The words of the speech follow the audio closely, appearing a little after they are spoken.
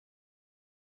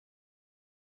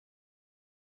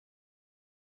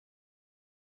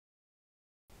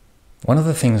One of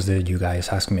the things that you guys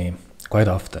ask me quite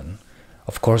often,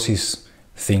 of course, is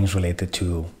things related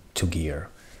to gear.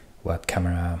 What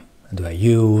camera do I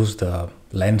use, the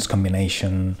lens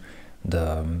combination,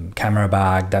 the camera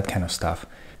bag, that kind of stuff.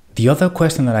 The other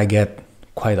question that I get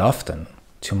quite often,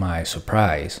 to my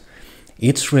surprise,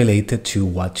 it's related to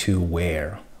what to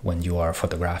wear when you are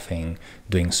photographing,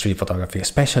 doing street photography,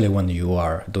 especially when you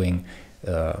are doing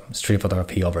street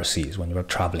photography overseas, when you are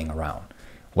traveling around.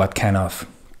 What kind of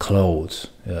clothes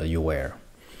you wear.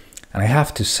 And I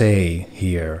have to say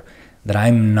here that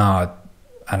I'm not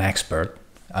an expert,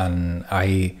 and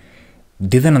I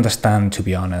didn't understand, to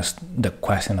be honest, the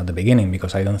question at the beginning,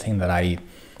 because I don't think that I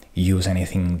use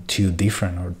anything too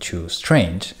different or too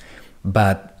strange.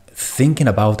 But thinking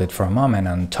about it for a moment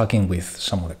and talking with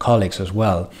some of the colleagues as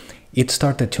well, it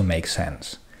started to make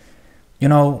sense. You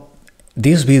know,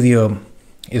 this video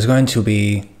is going to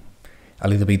be a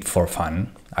little bit for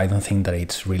fun. I don't think that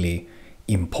it's really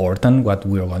important what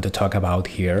we're going to talk about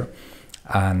here.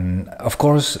 And of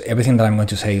course, everything that I'm going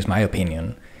to say is my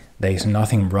opinion. There is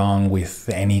nothing wrong with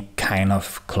any kind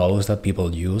of clothes that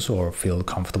people use or feel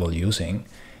comfortable using.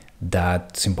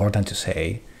 That's important to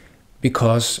say,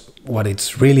 because what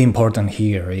is really important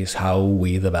here is how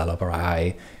we develop our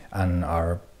eye and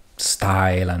our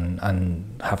style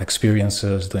and have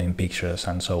experiences doing pictures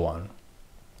and so on.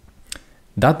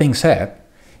 That being said,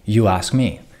 you ask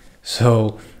me.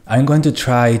 So I'm going to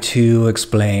try to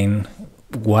explain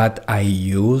what I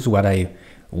use, what I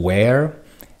wear,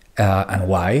 and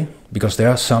why, because there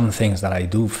are some things that I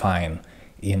do find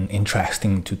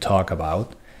interesting to talk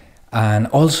about. And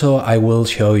also I will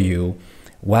show you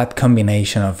what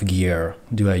combination of gear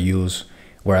do I use,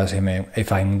 whereas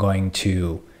if I'm going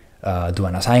to do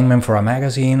an assignment for a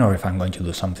magazine, or if I'm going to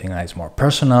do something that's more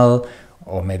personal,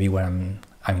 or maybe when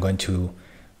I'm going to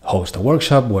host a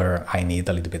workshop where I need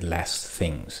a little bit less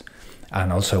things.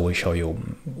 And also we'll show you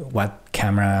what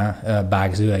camera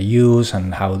bags do I use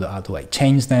and how do I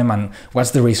change them and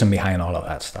what's the reason behind all of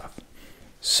that stuff.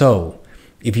 So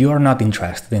if you are not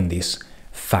interested in this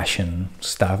fashion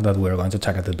stuff that we're going to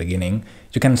talk at the beginning,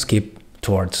 you can skip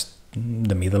towards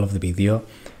the middle of the video,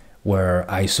 where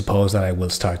I suppose that I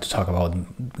will start to talk about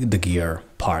the gear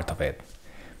part of it.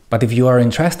 But if you are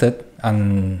interested,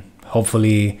 and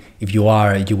hopefully if you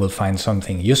are, you will find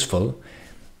something useful,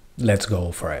 let's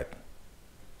go for it.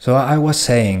 So I was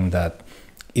saying that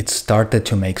it started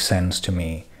to make sense to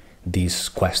me, this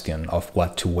question of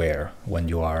what to wear when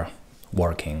you are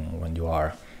working, when you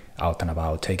are out and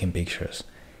about taking pictures.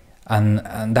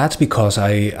 And that's because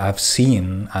I've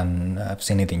seen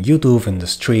it in YouTube, in the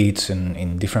streets,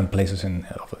 in different places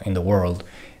in the world,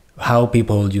 how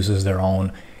people uses their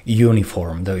own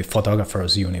uniform, the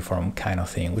photographer's uniform kind of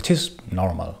thing, which is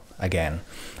normal again.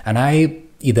 And I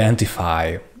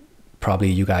identify,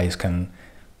 probably you guys can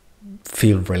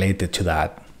feel related to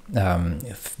that,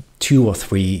 2 or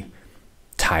 3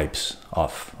 types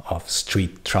of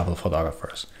street travel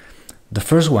photographers. The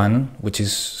first one, which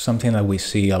is something that we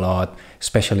see a lot,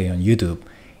 especially on YouTube,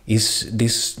 is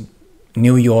this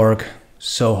New York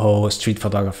Soho street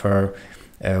photographer,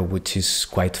 which is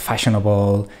quite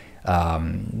fashionable.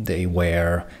 They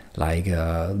wear like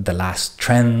the last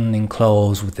trend in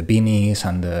clothes with the beanies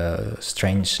and the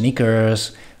strange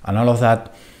sneakers and all of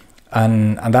that.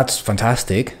 And that's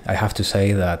fantastic. I have to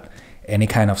say that any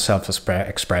kind of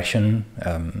self-expression,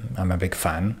 I'm a big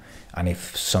fan. And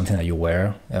if something that you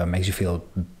wear makes you feel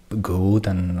good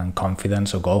and confident,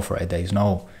 so go for it. There's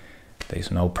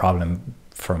no problem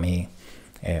for me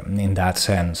in that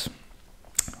sense.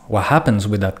 What happens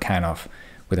with that kind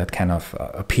of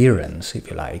appearance, if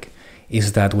you like,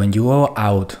 is that when you go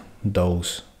out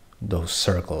those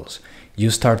circles, you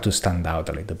start to stand out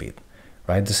a little bit,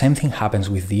 right? The same thing happens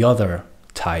with the other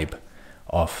type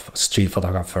of street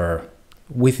photographer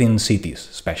within cities,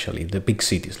 especially the big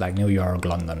cities like New York,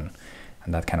 London,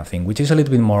 and that kind of thing, which is a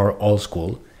little bit more old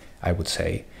school, I would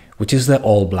say, which is the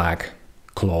all black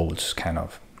clothes kind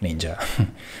of ninja,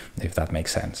 if that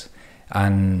makes sense.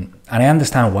 And I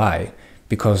understand why,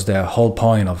 because the whole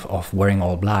point of wearing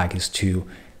all black is to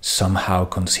somehow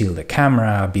conceal the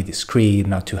camera, be discreet,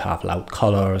 not to have loud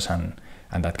colors and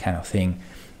that kind of thing.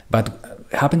 But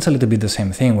it happens a little bit the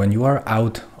same thing when you are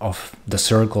out of the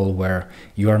circle where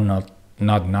you are not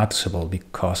noticeable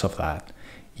because of that.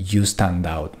 You stand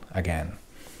out again.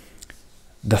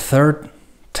 The third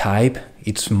type,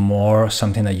 it's more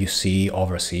something that you see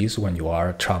overseas when you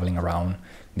are traveling around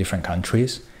different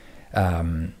countries,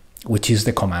 which is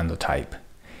the commando type.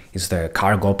 It's the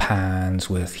cargo pants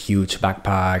with huge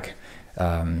backpack,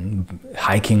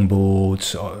 hiking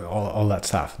boots, all that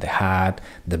stuff, the hat,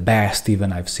 the vest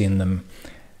even, I've seen them.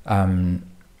 And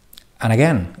And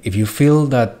again, if you feel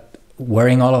that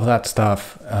wearing all of that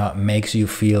stuff makes you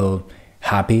feel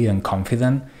happy and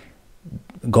confident,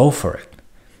 go for it.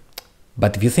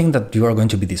 But if you think that you are going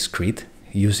to be discreet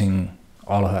using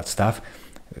all of that stuff,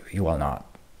 you will not.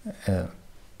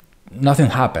 Nothing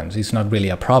happens. It's not really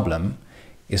a problem.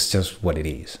 It's just what it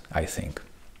is, I think.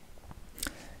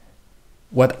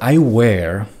 What I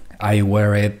wear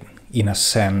it in a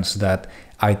sense that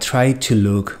I try to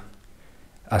look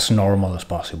as normal as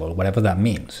possible, whatever that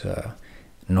means.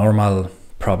 Normal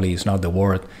probably is not the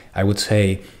word. I would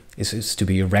say is to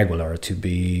be regular, to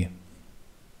be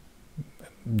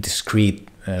discreet,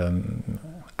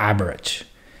 average,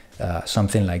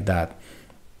 something like that.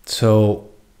 So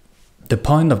the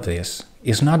point of this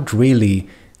is not really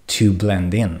to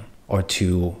blend in or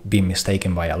to be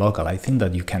mistaken by a local. I think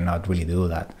that you cannot really do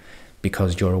that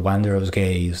because your wanderer's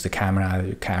gaze, the camera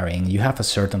you're carrying, you have a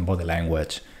certain body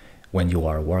language when you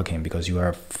are working because you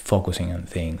are focusing on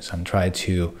things and try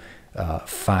to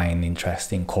find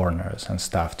interesting corners and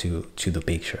stuff to do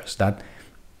pictures. That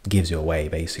gives you away,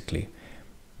 basically.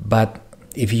 But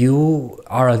if you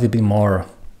are a little bit more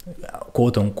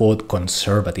quote-unquote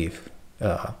conservative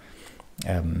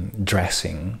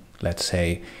dressing, let's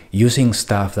say, using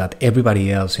stuff that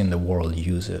everybody else in the world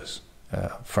uses,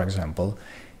 for example,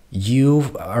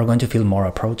 you are going to feel more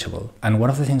approachable. And one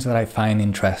of the things that I find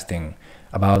interesting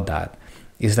about that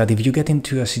is that if you get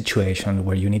into a situation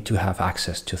where you need to have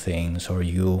access to things or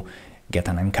you get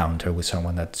an encounter with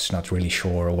someone that's not really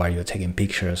sure why you're taking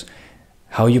pictures,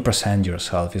 how you present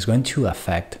yourself is going to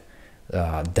affect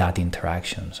that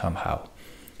interaction somehow.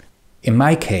 In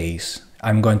my case,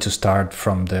 I'm going to start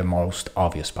from the most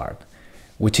obvious part,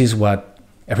 which is what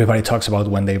everybody talks about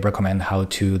when they recommend how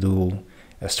to do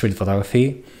street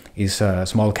photography, is a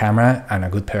small camera and a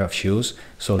good pair of shoes.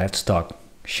 So let's talk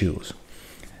shoes.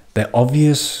 The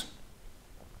obvious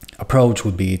approach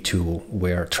would be to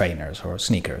wear trainers or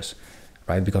sneakers,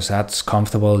 right? Because that's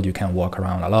comfortable, you can walk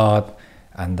around a lot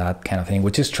and that kind of thing,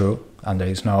 which is true, and there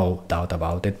is no doubt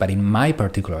about it. But in my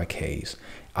particular case,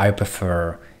 I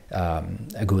prefer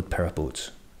a good pair of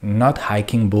boots. Not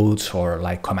hiking boots or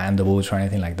like commando boots or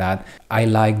anything like that. I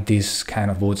like these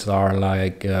kind of boots that are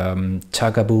like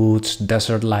chukka boots,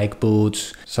 desert-like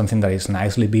boots, something that is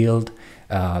nicely built,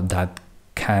 that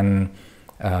can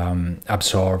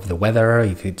absorb the weather.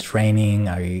 If it's raining,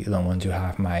 I don't want to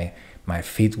have my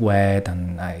feet wet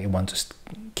and I want to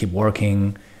keep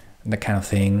working, that kind of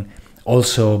thing.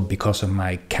 Also, because of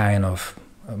my kind of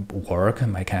work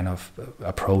and my kind of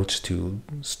approach to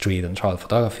street and travel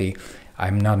photography,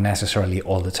 I'm not necessarily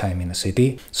all the time in the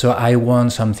city. So I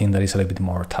want something that is a little bit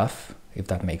more tough, if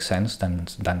that makes sense,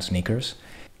 than sneakers.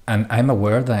 And I'm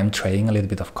aware that I'm trading a little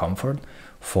bit of comfort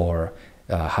for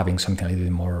having something a little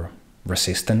bit more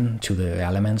resistant to the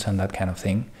elements and that kind of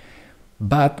thing.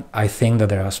 But I think that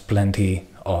there is plenty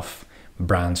of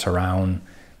brands around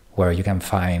where you can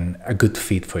find a good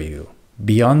fit for you.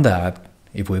 Beyond that,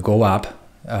 if we go up,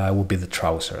 would be the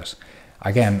trousers.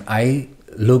 Again, I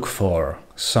look for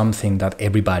something that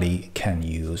everybody can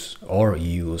use or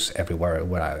use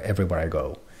everywhere I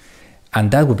go.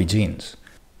 And that would be jeans.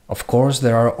 Of course,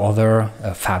 there are other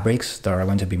fabrics that are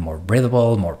going to be more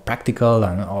breathable, more practical,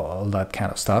 and all that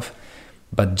kind of stuff.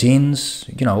 But jeans,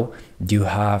 you know, you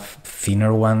have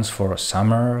thinner ones for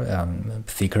summer,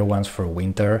 thicker ones for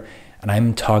winter. And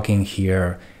I'm talking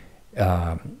here,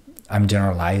 I'm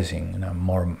generalizing, you know,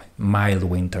 more mild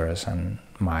winters and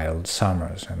mild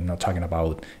summers. I'm not talking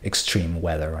about extreme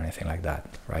weather or anything like that,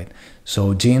 right?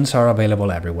 So jeans are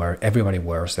available everywhere. Everybody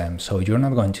wears them. So you're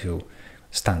not going to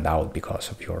stand out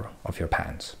because of your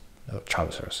pants,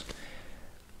 trousers.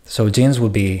 So jeans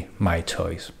would be my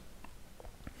choice.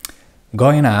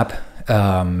 Going up,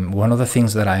 one of the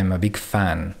things that I'm a big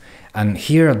fan, and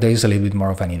here there is a little bit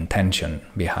more of an intention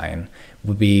behind,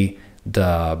 would be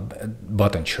the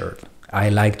button shirt. I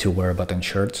like to wear button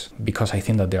shirts because I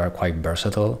think that they are quite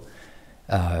versatile.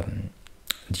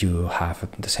 You have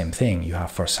the same thing. You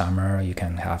have for summer, you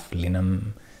can have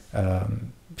linen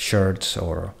shirts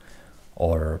or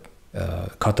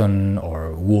cotton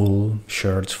or wool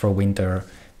shirts for winter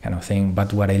kind of thing.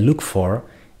 But what I look for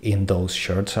in those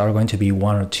shirts are going to be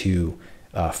one or two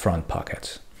front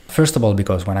pockets. First of all,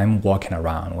 because when I'm walking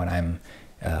around, when I'm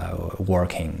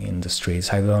working in the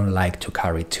streets, I don't like to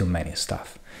carry too many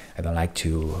stuff. I don't like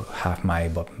to have my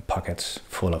pockets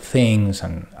full of things,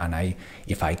 and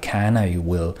if I can, I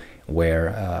will wear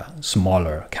a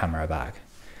smaller camera bag.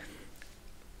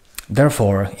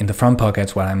 Therefore, in the front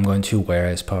pockets, what I'm going to wear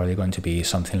is probably going to be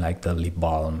something like the lip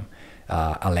balm,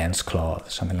 a lens cloth,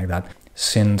 something like that.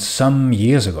 Since some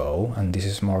years ago, and this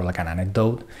is more like an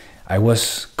anecdote, I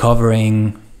was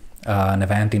covering an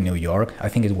event in New York. I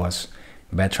think it was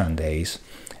Veteran Days,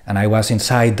 and I was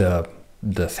inside the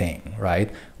thing,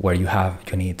 right, where you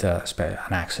need an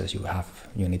access.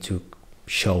 You need to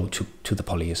show to the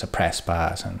police a press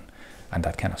pass and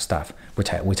that kind of stuff,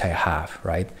 which I have,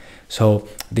 right. So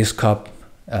this cop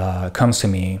comes to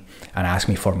me and asks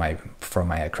me for my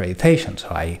accreditation. So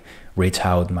I reach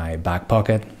out my back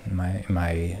pocket,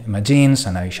 my jeans,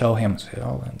 and I show him. Say,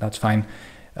 oh, that's fine.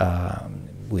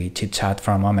 We chit chat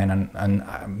for a moment,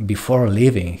 and before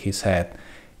leaving, he said,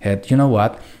 you know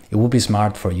what? It would be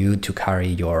smart for you to carry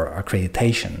your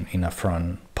accreditation in a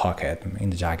front pocket, in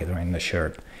the jacket or in the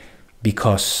shirt,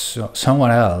 because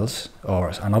someone else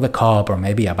or another cop or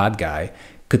maybe a bad guy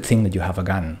could think that you have a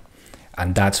gun,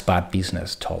 and that's bad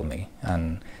business, told me.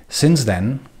 And since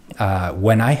then,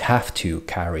 when I have to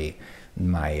carry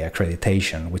my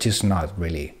accreditation, which is not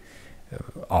really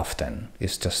often,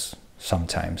 it's just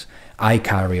sometimes, I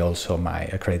carry also my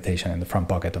accreditation in the front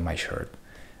pocket of my shirt.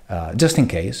 Just in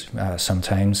case.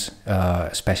 Sometimes,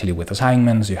 especially with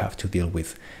assignments, you have to deal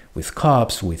with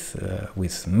cops,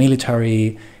 with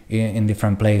military in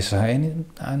different places,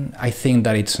 and I think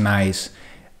that it's nice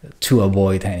to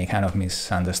avoid any kind of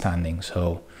misunderstanding.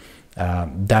 So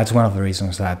that's one of the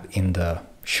reasons that in the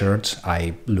shirts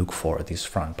I look for these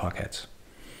front pockets.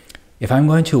 If I'm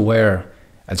going to wear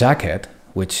a jacket,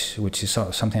 which is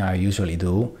something I usually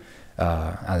do,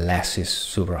 unless it's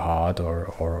super hot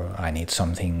or I need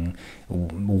something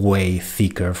way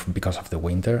thicker because of the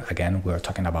winter. Again, we're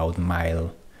talking about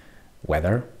mild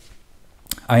weather.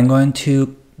 I'm going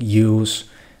to use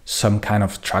some kind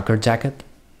of trucker jacket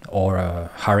or a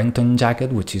Harrington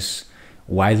jacket, which is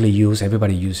widely used.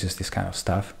 Everybody uses this kind of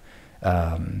stuff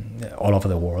all over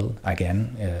the world.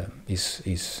 Again,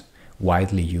 is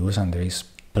widely used, and there is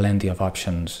plenty of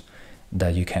options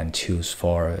that you can choose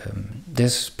for.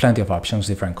 There's plenty of options,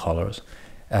 different colors.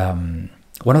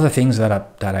 One of the things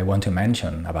that I want to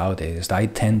mention about it is that I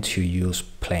tend to use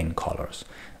plain colors.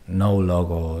 No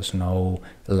logos, no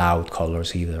loud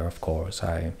colors either, of course.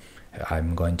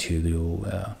 I'm going to do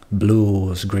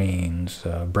blues, greens,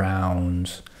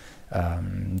 browns,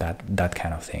 that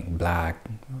kind of thing, black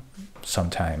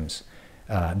sometimes.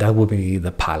 That would be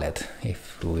the palette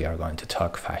if we are going to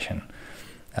talk fashion.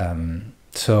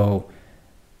 So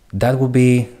that would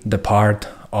be the part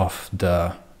of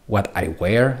what I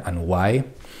wear and why.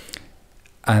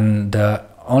 And the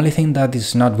only thing that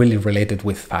is not really related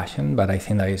with fashion, but I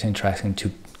think that is interesting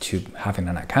to have in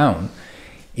an account,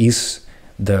 is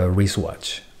the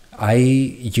wristwatch. I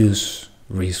use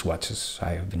wristwatches.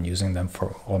 I have been using them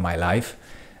for all my life.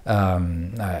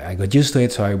 I got used to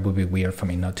it, so it would be weird for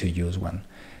me not to use one.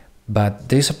 But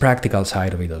there's a practical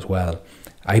side of it as well.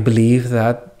 I believe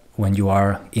that when you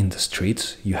are in the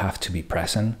streets, you have to be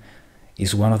present.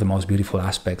 Is one of the most beautiful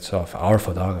aspects of our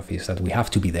photography, is that we have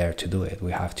to be there to do it.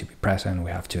 We have to be present,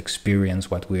 we have to experience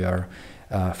what we are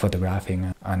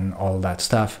photographing and all that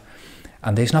stuff.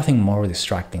 And there's nothing more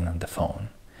distracting than the phone.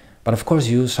 But of course,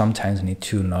 you sometimes need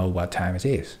to know what time it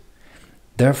is.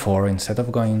 Therefore, instead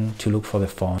of going to look for the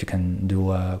phone, you can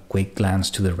do a quick glance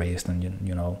to the wrist and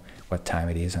you know what time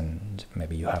it is, and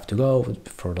maybe you have to go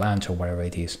for lunch or whatever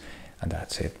it is, and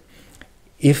that's it.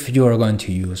 If you are going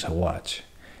to use a watch,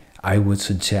 I would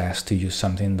suggest to use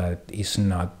something that is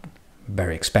not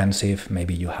very expensive.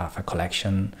 Maybe you have a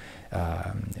collection.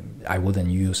 I wouldn't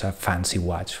use a fancy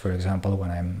watch, for example,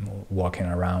 when I'm walking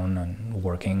around and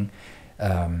working.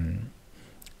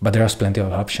 But there's plenty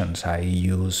of options. I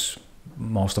use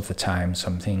most of the time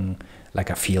something like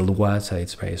a field watch that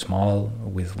is very small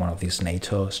with one of these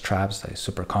NATO straps that is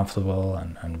super comfortable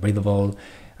and breathable.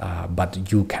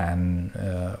 But you can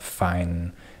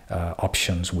find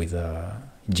options with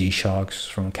G-Shocks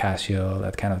from Casio,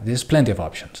 that kind of, there's plenty of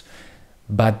options.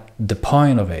 But the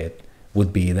point of it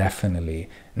would be definitely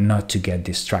not to get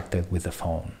distracted with the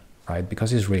phone, right?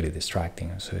 Because it's really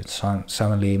distracting. So it's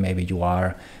suddenly maybe you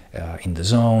are in the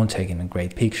zone, taking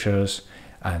great pictures,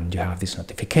 and you have these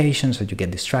notifications that you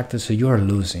get distracted, so you are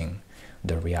losing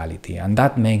the reality, and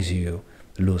that makes you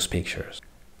lose pictures.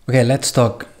 Okay, let's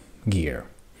talk gear.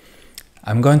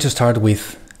 I'm going to start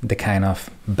with the kind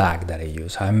of bag that I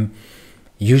use. I'm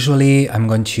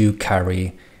going to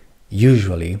carry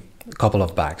usually a couple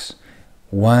of bags.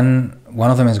 One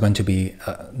of them is going to be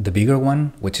the bigger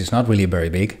one, which is not really very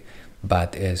big,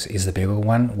 but is the bigger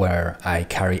one where I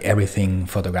carry everything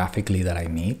photographically that I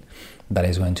need. That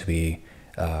is going to be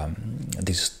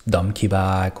this donkey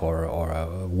bag or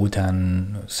a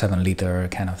Wutan 7-liter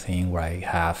kind of thing, where I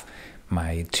have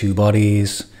my 2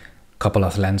 bodies, couple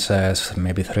of lenses,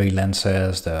 maybe 3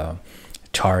 lenses, the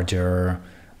charger,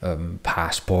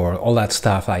 passport, all that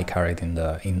stuff I carried in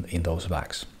those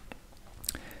bags.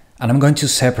 And I'm going to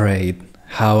separate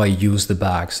how I use the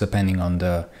bags depending on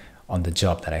the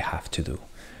job that I have to do.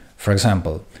 For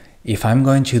example, if I'm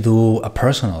going to do a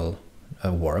personal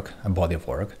work, a body of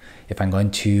work, if I'm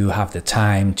going to have the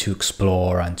time to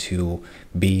explore and to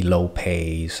be low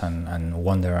pace and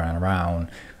wander around,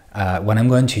 what I'm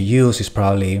going to use is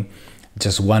probably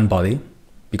just one body,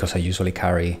 because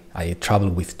I travel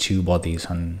with two bodies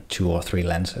and 2 or 3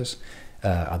 lenses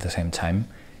at the same time.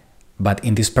 But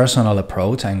in this personal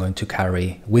approach, I'm going to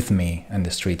carry with me in the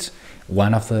streets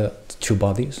one of the 2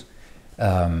 bodies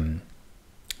and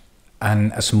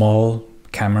a small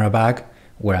camera bag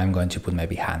where I'm going to put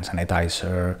maybe hand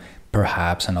sanitizer,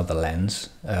 perhaps another lens,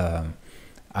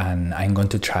 and I'm going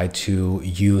to try to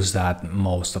use that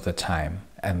most of the time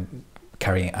and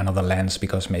carry another lens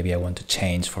because maybe I want to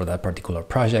change for that particular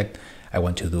project. I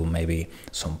want to do maybe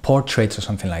some portraits or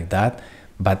something like that,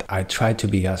 but I try to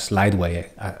be as lightweight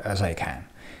as I can.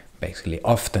 Basically,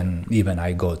 often even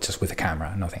I go just with a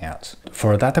camera, nothing else.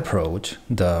 For that approach,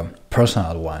 the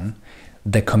personal one,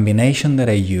 the combination that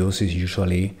I use is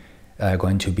usually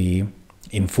going to be,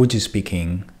 in Fuji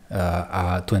speaking,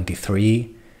 a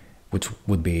 23, which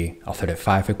would be a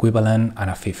 35 equivalent, and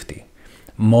a 50.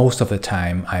 Most of the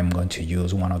time I'm going to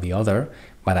use one or the other,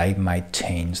 but I might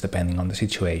change depending on the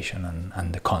situation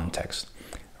and the context,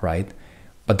 right?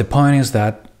 But the point is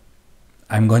that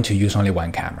I'm going to use only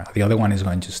one camera. The other one is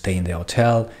going to stay in the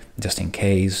hotel just in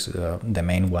case the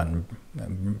main one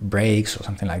breaks or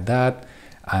something like that,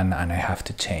 and I have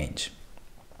to change.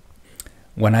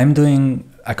 When I'm doing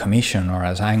a commission or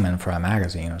assignment for a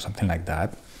magazine or something like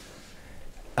that,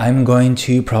 I'm going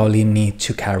to probably need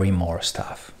to carry more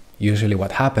stuff. Usually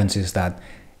what happens is that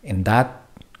in that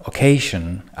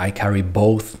occasion, I carry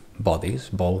both bodies,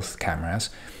 both cameras,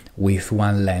 with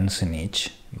one lens in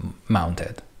each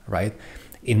mounted, right?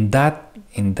 In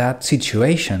that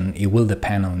situation, it will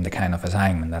depend on the kind of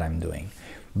assignment that I'm doing.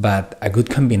 But a good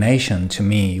combination to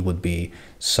me would be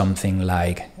something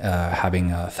like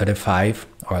having a 35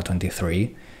 or a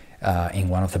 23 in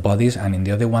one of the bodies, and in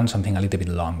the other one something a little bit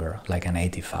longer, like an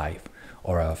 85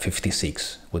 or a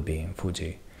 56 would be in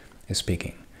Fuji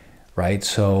speaking, right?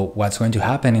 So what's going to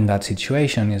happen in that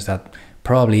situation is that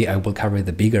probably I will carry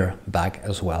the bigger bag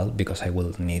as well, because I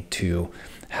will need to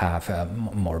have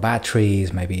more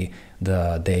batteries, maybe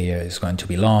the day is going to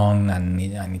be long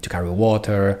and I need to carry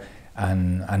water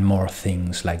and more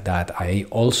things like that. I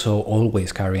also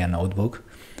always carry a notebook,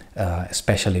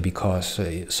 especially because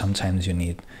sometimes you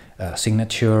need a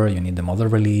signature, you need the model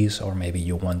release, or maybe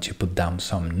you want to put down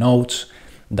some notes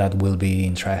that will be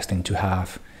interesting to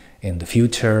have in the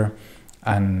future,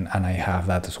 and I have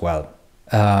that as well.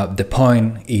 The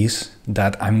point is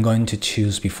that I'm going to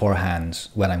choose beforehand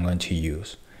what I'm going to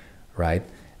use, right?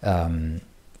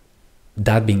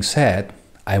 That being said,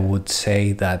 I would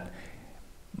say that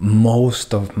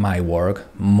most of my work,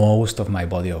 most of my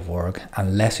body of work,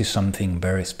 unless it's something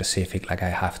very specific, like I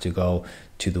have to go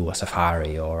to do a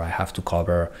safari or I have to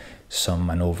cover some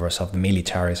maneuvers of the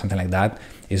military, something like that,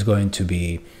 is going to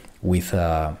be with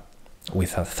a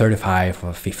 35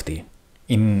 or 50.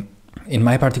 In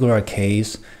my particular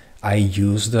case, I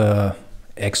use the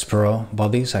Xpro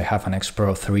bodies. I have an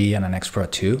Xpro-3 and an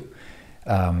Xpro-2.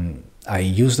 I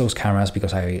use those cameras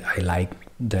because I like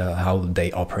how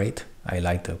they operate. I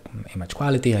like the image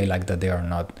quality. I like that they are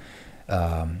not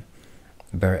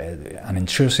very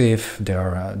unintrusive.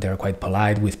 They're quite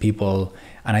polite with people,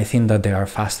 and I think that they are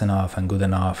fast enough and good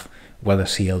enough, weather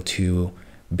sealed, to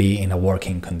be in a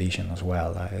working condition as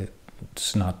well.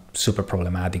 It's not super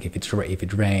problematic if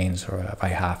it rains or if I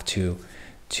have to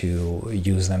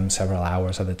use them several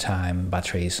hours at a time.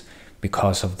 Batteries,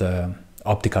 because of the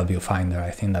optical viewfinder, I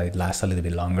think that it lasts a little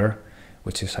bit longer,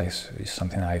 which is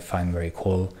something I find very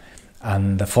cool.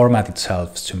 And the format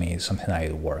itself, to me, is something that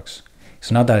it works. It's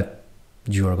not that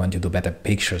you are going to do better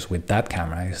pictures with that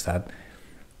camera, it's that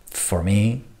for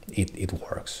me it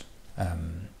works.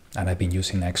 And I've been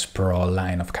using Xpro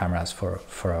line of cameras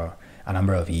for a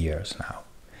number of years now.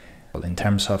 In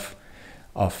terms of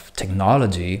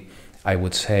technology, I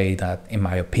would say that, in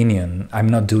my opinion, I'm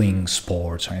not doing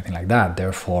sports or anything like that.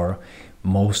 Therefore,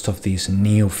 most of these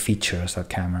new features that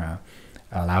camera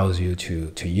allows you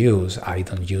to use, I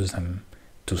don't use them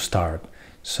to start.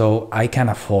 So I can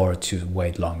afford to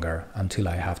wait longer until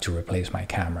I have to replace my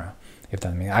camera. If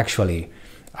that means, actually,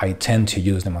 I tend to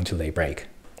use them until they break.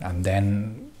 And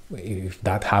then if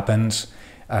that happens,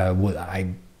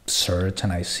 I search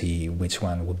and I see which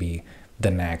one would be the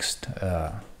next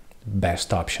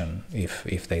best option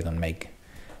if they don't make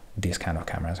these kind of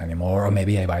cameras anymore, or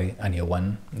maybe I buy a new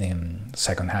one in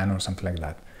secondhand or something like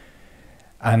that.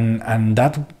 And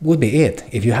that would be it.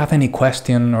 If you have any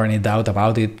question or any doubt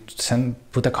about it,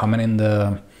 put a comment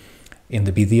in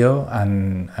the video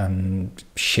and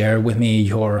share with me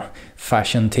your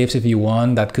fashion tips if you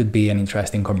want. That could be an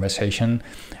interesting conversation.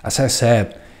 As I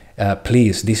said,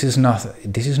 please, this is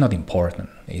not important.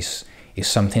 It's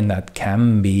something that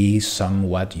can be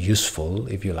somewhat useful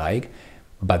if you like,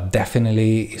 but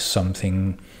definitely is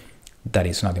something that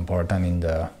is not important in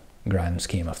the grand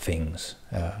scheme of things.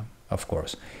 Of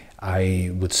course,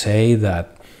 I would say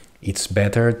that it's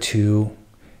better to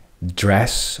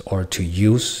dress or to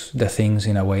use the things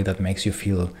in a way that makes you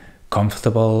feel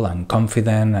comfortable and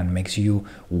confident and makes you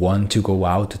want to go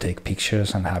out to take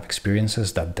pictures and have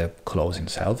experiences than the clothes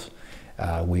itself.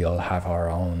 We all have our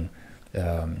own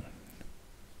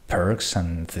perks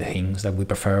and things that we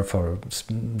prefer for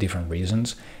different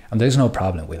reasons, and there's no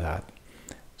problem with that.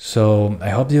 So I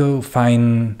hope you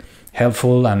find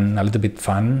helpful and a little bit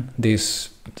fun this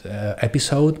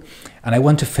episode. And I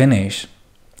want to finish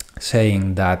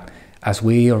saying that, as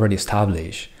we already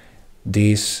established,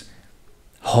 this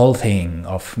whole thing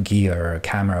of gear,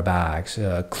 camera bags,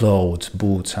 clothes,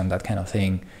 boots, and that kind of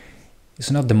thing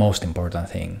is not the most important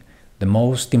thing. The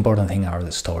most important thing are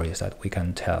the stories that we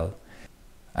can tell.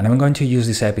 And I'm going to use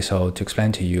this episode to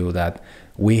explain to you that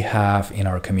we have in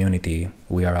our community,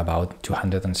 we are about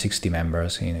 260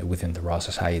 members within the Raw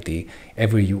Society.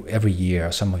 Every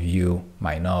year, some of you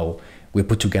might know, we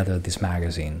put together this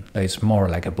magazine. It's more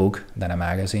like a book than a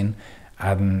magazine.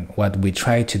 And what we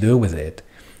try to do with it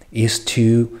is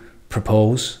to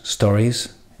propose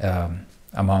stories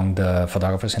among the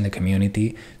photographers in the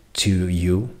community to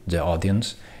you, the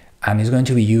audience. And it's going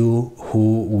to be you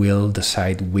who will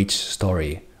decide which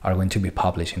story are going to be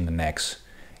published in the next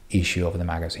issue of the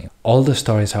magazine. All the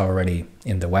stories are already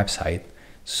in the website,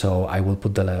 so I will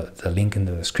put the link in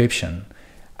the description.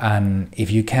 And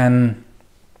if you can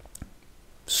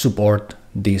support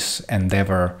this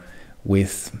endeavor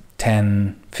with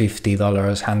 $10, $50,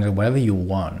 $100, whatever you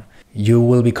want, you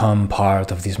will become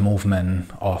part of this movement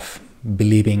of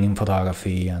believing in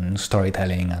photography and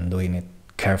storytelling and doing it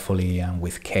carefully and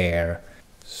with care.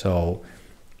 So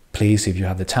please, if you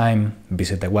have the time,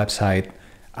 visit the website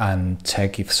and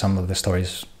check if some of the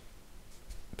stories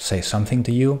say something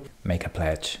to you. Make a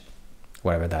pledge,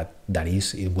 whatever that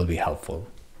is, it will be helpful.